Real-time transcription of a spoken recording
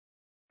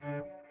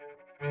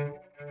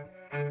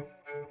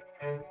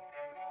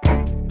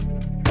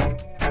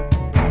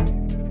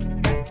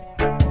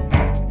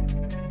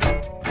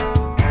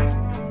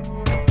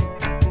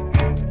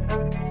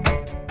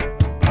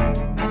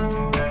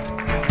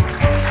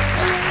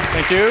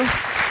Thank you.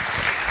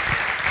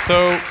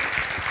 So,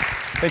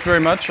 thank you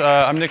very much.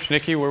 I'm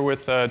Janicki. We're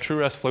with True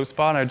Rest Float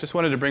Spa, and I just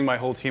wanted to bring my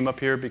whole team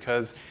up here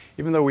because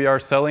even though we are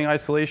selling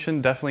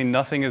isolation, definitely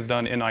nothing is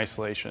done in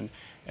isolation.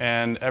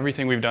 And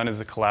everything we've done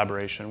is a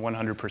collaboration,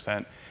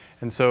 100%.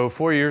 And so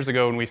 4 years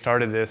ago when we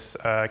started this,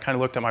 I kind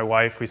of looked at my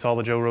wife. We saw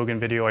the Joe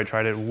Rogan video. I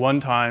tried it one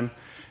time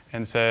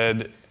and said,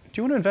 do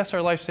you want to invest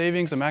our life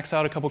savings and max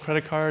out a couple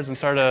credit cards and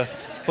start a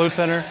float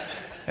center?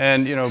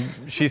 And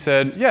she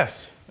said,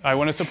 yes, I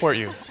want to support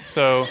you.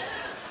 So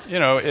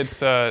it's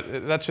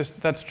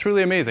that's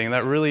truly amazing, and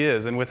that really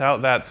is. And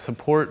without that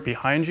support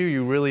behind you,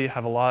 you really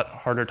have a lot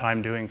harder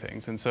time doing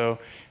things. And so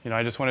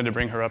I just wanted to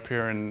bring her up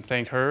here and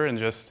thank her, and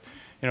just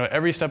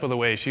every step of the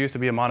way. She used to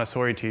be a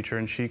Montessori teacher,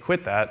 and she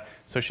quit that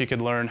so she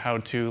could learn how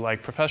to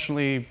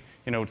professionally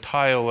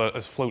tile a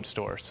float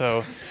store.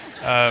 So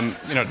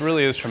it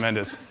really is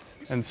tremendous.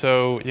 And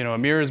so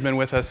Amir has been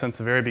with us since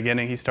the very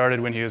beginning. He started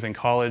when he was in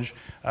college.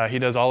 He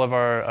does all of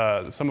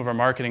our some of our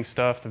marketing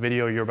stuff. The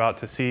video you're about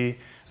to see.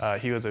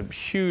 He was a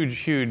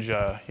huge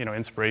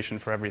inspiration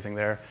for everything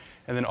there.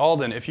 And then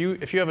Alden, if you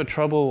have a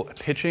trouble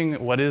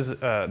pitching what is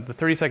the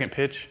 30-second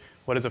pitch,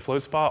 what is a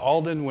float spa?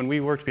 Alden, when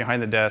we worked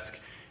behind the desk,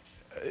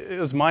 it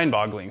was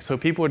mind-boggling. So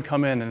people would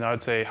come in and I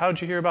would say, how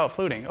did you hear about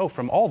floating? Oh,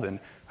 from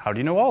Alden. How do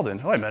you know Alden?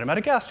 Oh, I met him at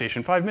a gas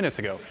station 5 minutes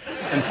ago.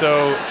 And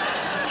so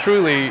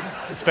truly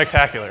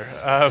spectacular.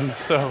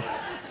 So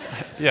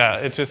yeah,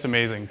 it's just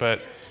amazing.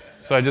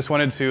 So I just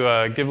wanted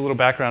to give a little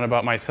background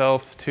about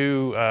myself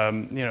too.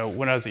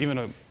 When I was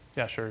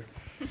yeah, sure.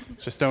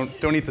 Just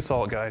don't eat the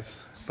salt,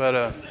 guys.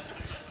 But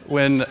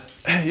when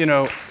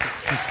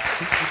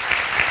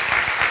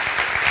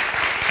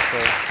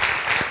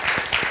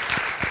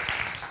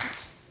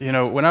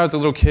when I was a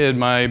little kid,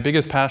 my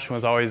biggest passion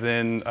was always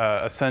in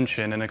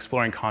ascension and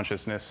exploring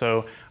consciousness.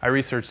 So I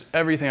researched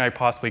everything I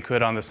possibly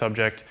could on the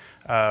subject.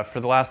 For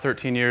the last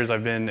 13 years,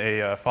 I've been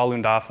a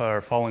Falun Dafa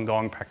or Falun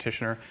Gong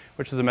practitioner,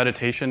 which is a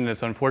meditation, and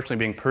it's unfortunately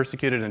being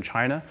persecuted in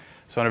China.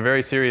 So on a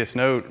very serious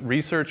note,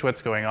 research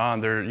what's going on.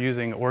 They're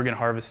using organ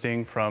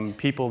harvesting from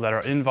people that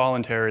are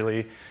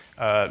involuntarily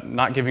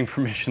not giving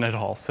permission at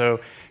all. So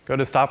go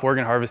to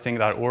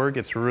stoporganharvesting.org.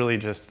 It's really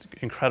just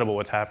incredible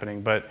what's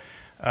happening. But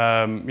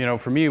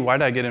for me, why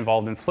did I get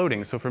involved in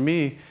floating? So for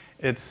me,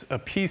 it's a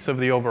piece of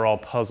the overall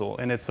puzzle,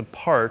 and it's a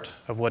part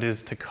of what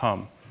is to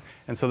come.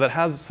 And so that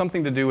has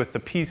something to do with the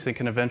peace it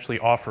can eventually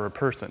offer a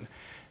person.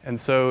 And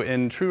so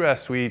in True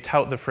Rest, we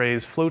tout the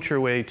phrase, float your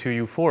way to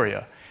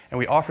euphoria. And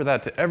we offer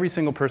that to every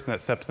single person that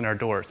steps in our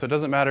door. So it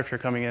doesn't matter if you're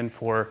coming in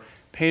for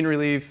pain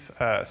relief,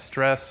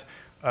 stress,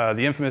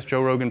 the infamous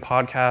Joe Rogan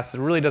podcast. It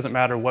really doesn't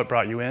matter what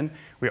brought you in.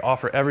 We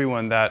offer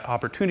everyone that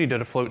opportunity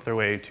to float their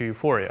way to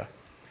euphoria.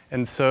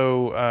 And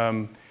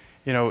so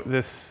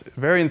this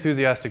very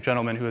enthusiastic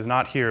gentleman who is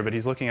not here, but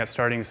he's looking at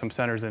starting some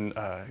centers in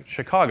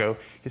Chicago,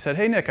 he said,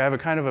 hey, Nick, I have a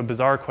kind of a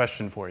bizarre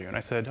question for you. And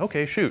I said,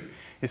 okay, shoot.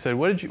 He said,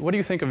 what do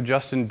you think of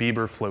Justin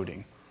Bieber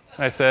floating?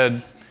 And I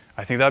said,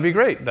 I think that'd be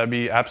great. That'd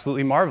be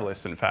absolutely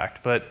marvelous, in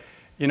fact. But,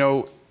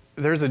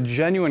 there's a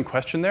genuine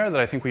question there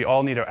that I think we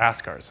all need to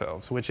ask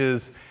ourselves, which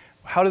is,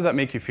 how does that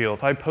make you feel?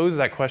 If I pose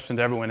that question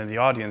to everyone in the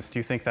audience, do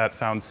you think that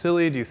sounds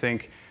silly? Do you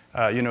think,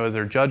 is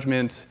there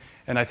judgment?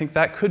 And I think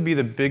that could be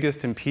the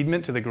biggest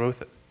impediment to the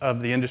growth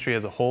of the industry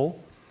as a whole.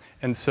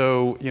 And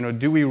so,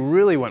 do we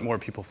really want more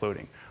people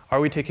floating? Are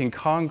we taking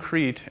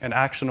concrete and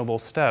actionable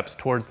steps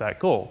towards that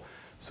goal?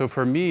 So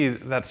for me,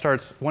 that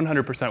starts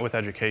 100% with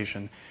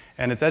education.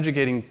 And it's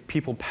educating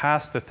people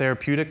past the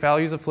therapeutic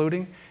values of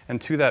floating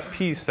and to that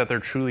peace that they're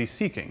truly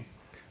seeking.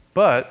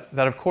 But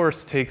that, of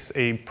course, takes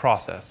a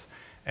process.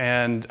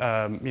 And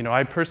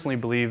I personally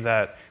believe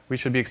that we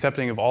should be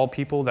accepting of all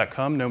people that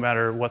come, no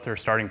matter what their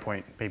starting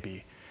point may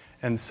be.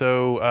 And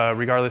so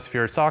regardless if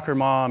you're a soccer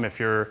mom, if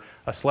you're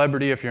a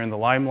celebrity, if you're in the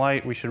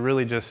limelight, we should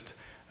really just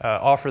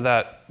offer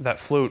that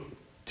float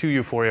to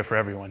euphoria for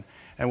everyone.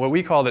 And what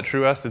we call it at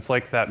True Rest, it's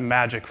like that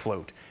magic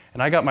float.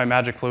 And I got my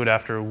magic float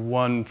after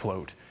one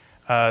float.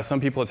 Some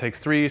people it takes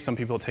 3, some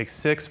people it takes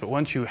 6, but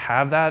once you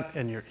have that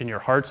and your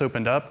heart's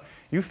opened up,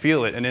 you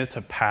feel it and it's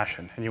a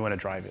passion and you want to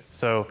drive it.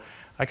 So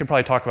I could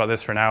probably talk about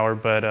this for an hour,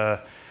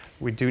 but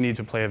we do need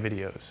to play a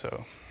video,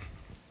 so.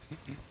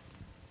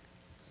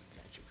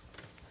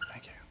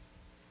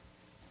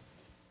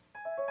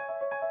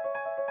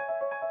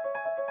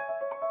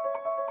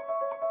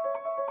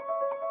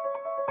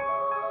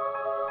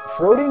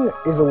 Floating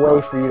is a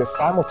way for you to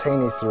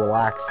simultaneously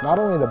relax not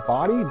only the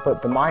body,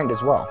 but the mind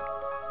as well.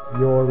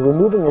 You're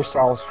removing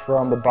yourselves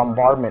from the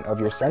bombardment of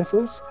your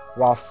senses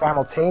while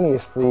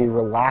simultaneously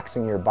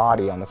relaxing your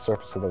body on the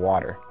surface of the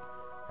water.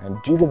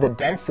 And due to the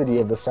density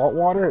of the salt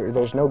water,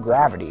 there's no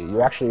gravity.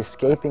 You're actually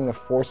escaping the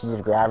forces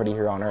of gravity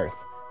here on Earth,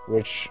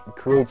 which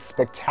creates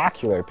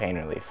spectacular pain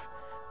relief.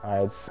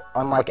 It's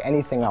unlike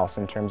anything else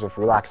in terms of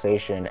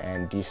relaxation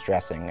and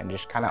de-stressing and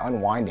just kind of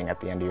unwinding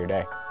at the end of your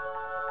day.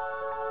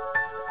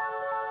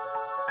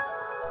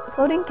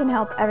 Floating can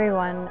help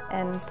everyone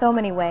in so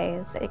many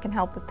ways. It can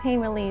help with pain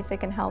relief, it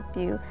can help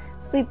you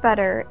sleep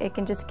better, it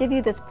can just give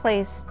you this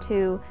place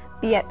to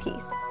be at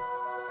peace.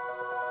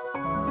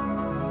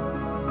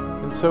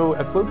 And so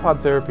at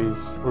Pod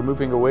Therapies, we're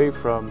moving away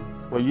from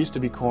what used to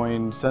be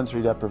coined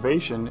sensory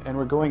deprivation, and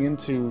we're going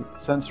into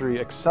sensory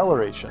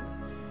acceleration.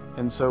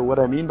 And so what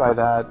I mean by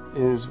that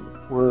is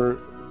we're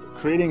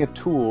creating a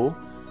tool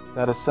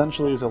that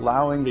essentially is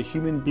allowing the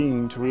human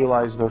being to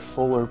realize their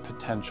fuller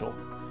potential.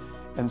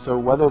 And so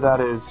whether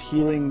that is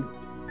healing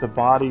the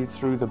body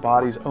through the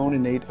body's own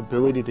innate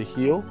ability to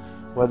heal,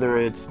 whether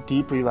it's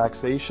deep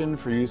relaxation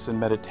for use in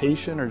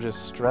meditation or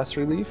just stress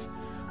relief,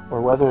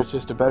 or whether it's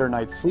just a better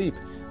night's sleep,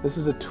 this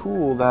is a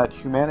tool that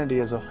humanity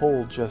as a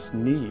whole just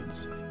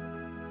needs.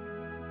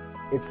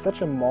 It's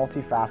such a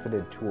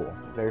multifaceted tool.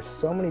 There's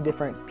so many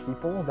different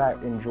people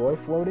that enjoy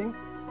floating.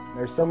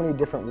 There's so many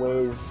different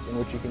ways in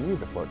which you can use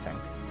a float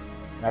tank.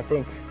 And I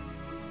think,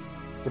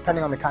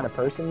 depending on the kind of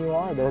person you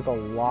are, there's a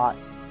lot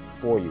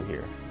for you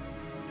here.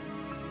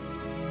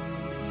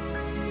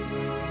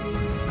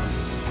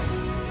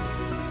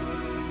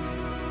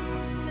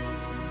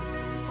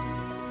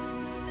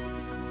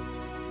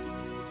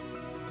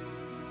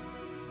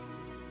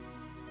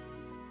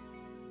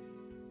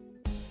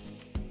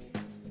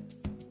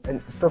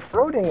 And so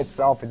floating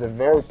itself is a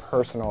very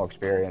personal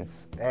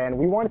experience, and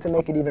we wanted to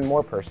make it even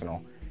more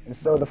personal. And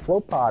so the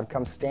float pod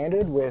comes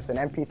standard with an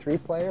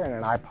MP3 player and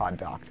an iPod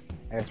dock.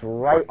 And it's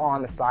right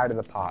on the side of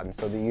the pod, and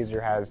so the user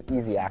has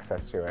easy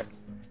access to it.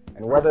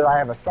 And whether I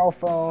have a cell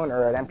phone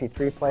or an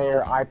MP3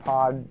 player,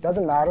 iPod,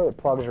 doesn't matter, it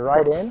plugs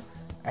right in.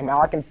 And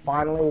now I can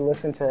finally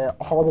listen to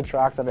all the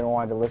tracks I've been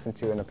wanting to listen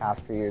to in the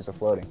past few years of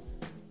floating.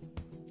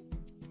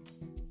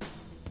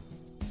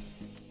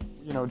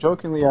 You know,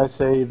 jokingly I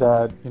say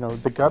that,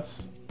 the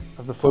guts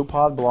of the float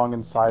pod belong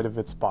inside of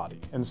its body.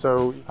 And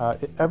so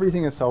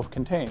everything is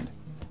self-contained.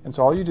 And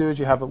so all you do is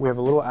we have a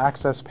little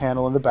access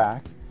panel in the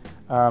back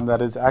that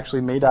is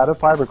actually made out of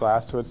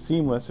fiberglass, so it's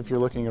seamless if you're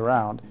looking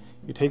around.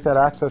 You take that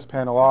access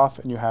panel off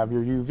and you have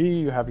your UV,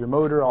 you have your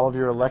motor, all of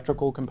your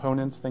electrical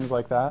components, things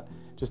like that.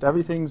 Just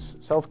everything's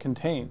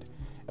self-contained.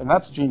 And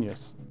that's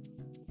genius.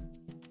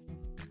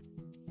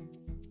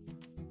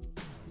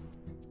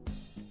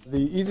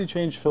 The Easy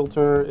Change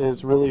filter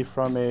is really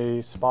from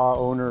a spa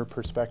owner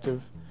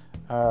perspective.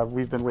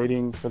 We've been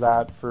waiting for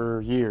that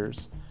for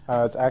years.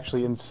 It's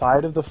actually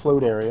inside of the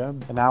float area,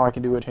 and now I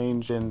can do a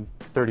change in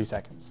 30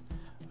 seconds.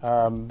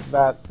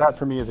 That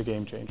for me is a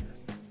game changer.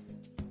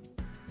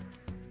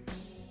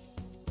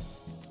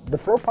 The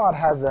float pod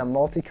has a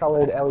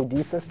multicolored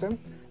LED system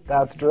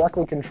that's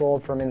directly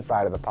controlled from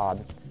inside of the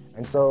pod.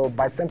 And so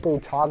by simply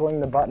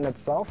toggling the button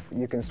itself,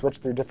 you can switch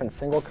through different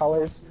single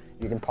colors.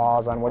 You can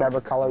pause on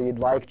whatever color you'd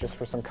like just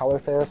for some color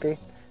therapy,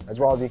 as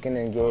well as you can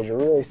engage a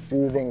really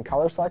soothing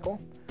color cycle.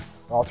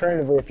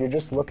 Alternatively, if you're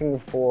just looking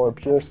for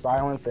pure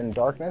silence and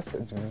darkness,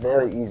 it's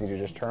very easy to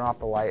just turn off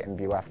the light and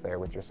be left there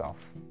with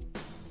yourself.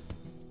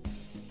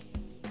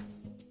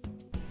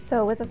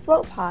 So with a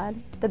float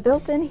pod, the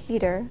built-in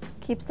heater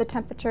keeps the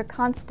temperature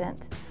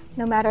constant,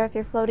 no matter if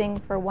you're floating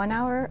for 1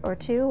 hour or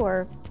 2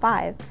 or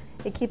 5.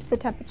 It keeps the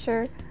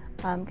temperature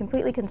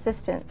completely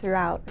consistent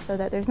throughout so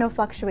that there's no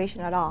fluctuation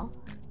at all,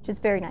 which is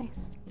very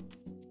nice.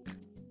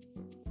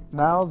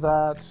 Now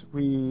that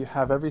we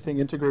have everything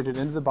integrated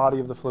into the body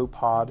of the float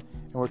pod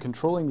and we're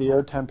controlling the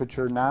air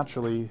temperature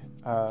naturally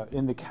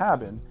in the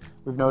cabin,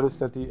 we've noticed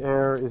that the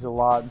air is a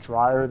lot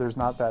drier. There's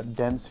not that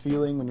dense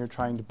feeling when you're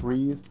trying to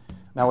breathe.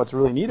 Now what's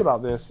really neat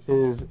about this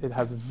is it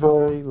has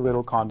very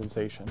little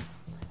condensation.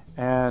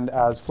 And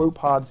as float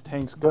pods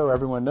tanks go,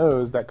 everyone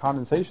knows that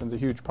condensation is a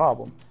huge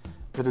problem.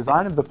 The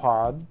design of the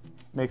pod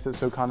makes it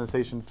so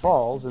condensation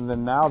falls, and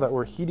then now that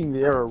we're heating the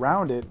air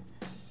around it,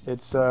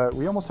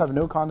 we almost have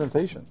no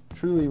condensation.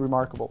 Truly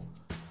remarkable.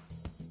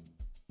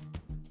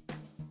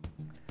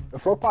 The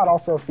float pod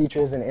also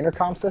features an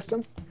intercom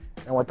system,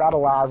 and what that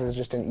allows is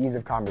just an ease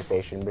of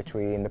conversation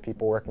between the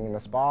people working in the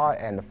spa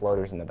and the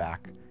floaters in the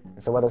back.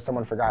 And so whether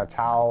someone forgot a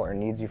towel or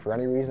needs you for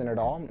any reason at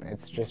all,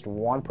 it's just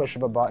one push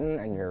of a button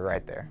and you're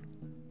right there.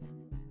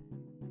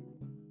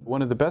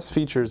 One of the best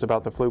features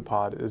about the float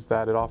pod is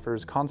that it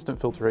offers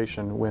constant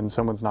filtration when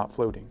someone's not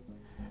floating.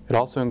 It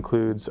also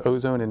includes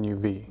ozone and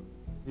UV.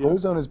 The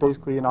ozone is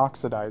basically an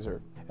oxidizer.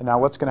 And now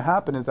what's going to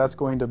happen is that's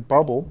going to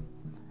bubble,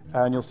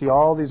 and you'll see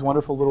all these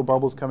wonderful little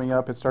bubbles coming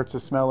up. It starts to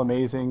smell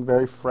amazing,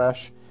 very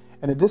fresh,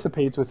 and it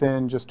dissipates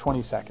within just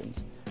 20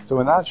 seconds. So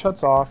when that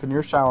shuts off and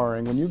you're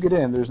showering, when you get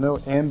in, there's no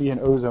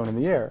ambient ozone in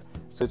the air.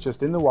 So it's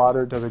just in the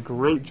water, does a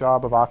great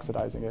job of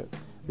oxidizing it.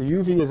 The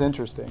UV is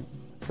interesting.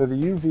 So the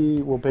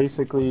UV will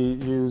basically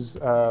use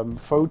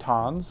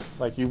photons,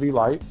 like UV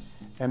light,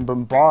 and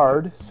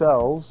bombard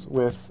cells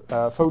with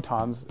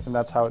photons, and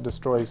that's how it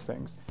destroys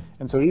things.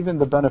 And so even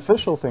the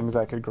beneficial things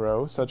that could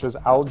grow, such as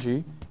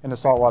algae in a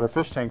saltwater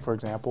fish tank, for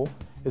example,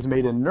 is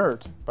made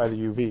inert by the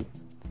UV.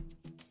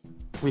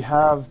 We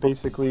have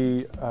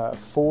basically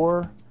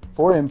four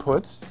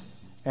inputs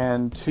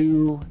and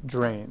 2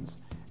 drains.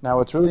 Now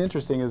what's really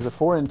interesting is the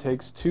 4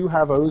 intakes, 2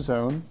 have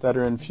ozone that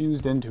are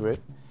infused into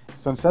it.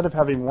 So instead of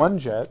having one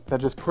jet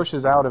that just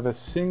pushes out of a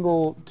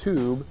single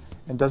tube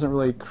and doesn't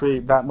really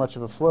create that much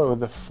of a flow,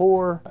 the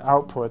 4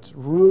 outputs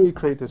really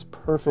create this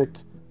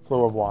perfect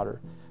flow of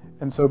water.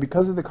 And so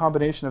because of the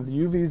combination of the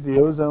UVs, the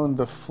ozone,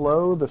 the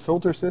flow, the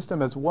filter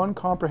system as one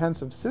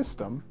comprehensive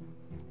system,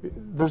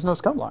 there's no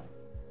scum line.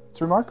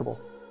 It's remarkable.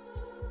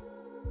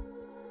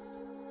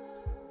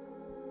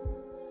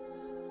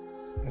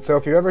 And so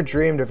if you ever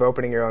dreamed of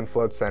opening your own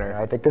float center,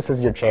 I think this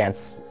is your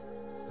chance.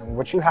 And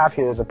what you have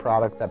here is a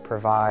product that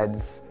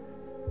provides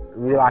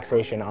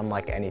relaxation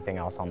unlike anything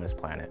else on this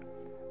planet.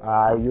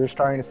 You're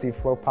starting to see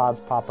float pods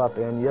pop up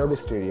in yoga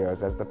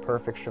studios as the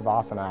perfect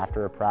shavasana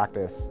after a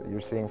practice. You're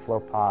seeing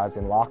float pods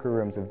in locker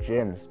rooms of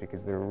gyms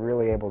because they're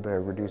really able to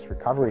reduce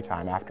recovery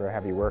time after a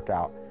heavy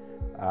workout.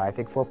 I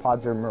think float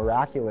pods are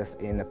miraculous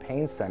in the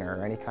pain center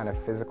or any kind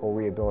of physical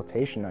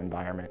rehabilitation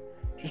environment,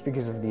 just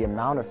because of the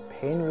amount of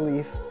pain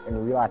relief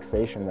and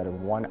relaxation that a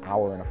 1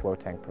 hour in a float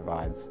tank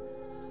provides.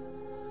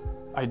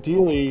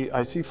 Ideally,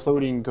 I see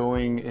floating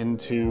going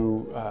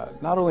into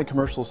not only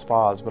commercial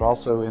spas, but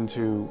also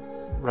into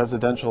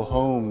residential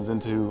homes,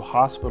 into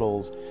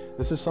hospitals.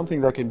 This is something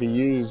that can be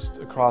used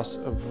across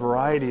a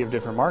variety of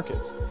different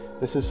markets.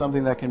 This is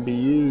something that can be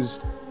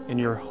used in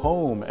your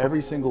home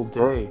every single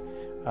day.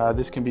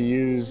 This can be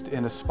used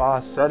in a spa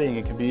setting.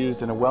 It can be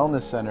used in a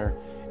wellness center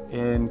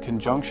in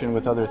conjunction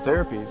with other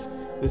therapies.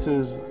 This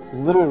is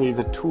literally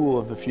the tool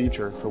of the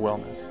future for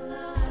wellness.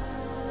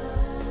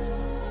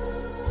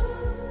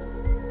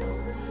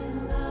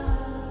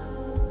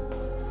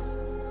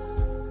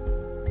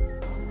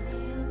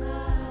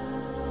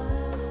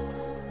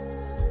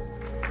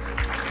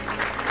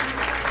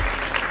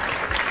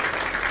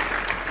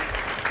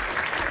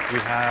 We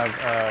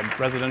have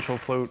residential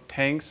float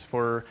tanks.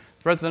 The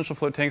residential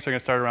float tanks are going to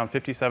start around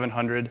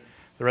 $5,700.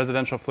 The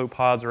residential float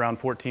pods are around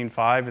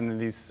 $14,500, and then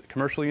these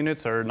commercial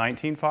units are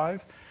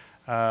 $19,500.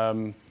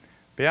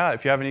 But yeah,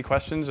 if you have any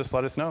questions, just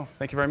let us know.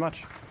 Thank you very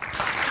much.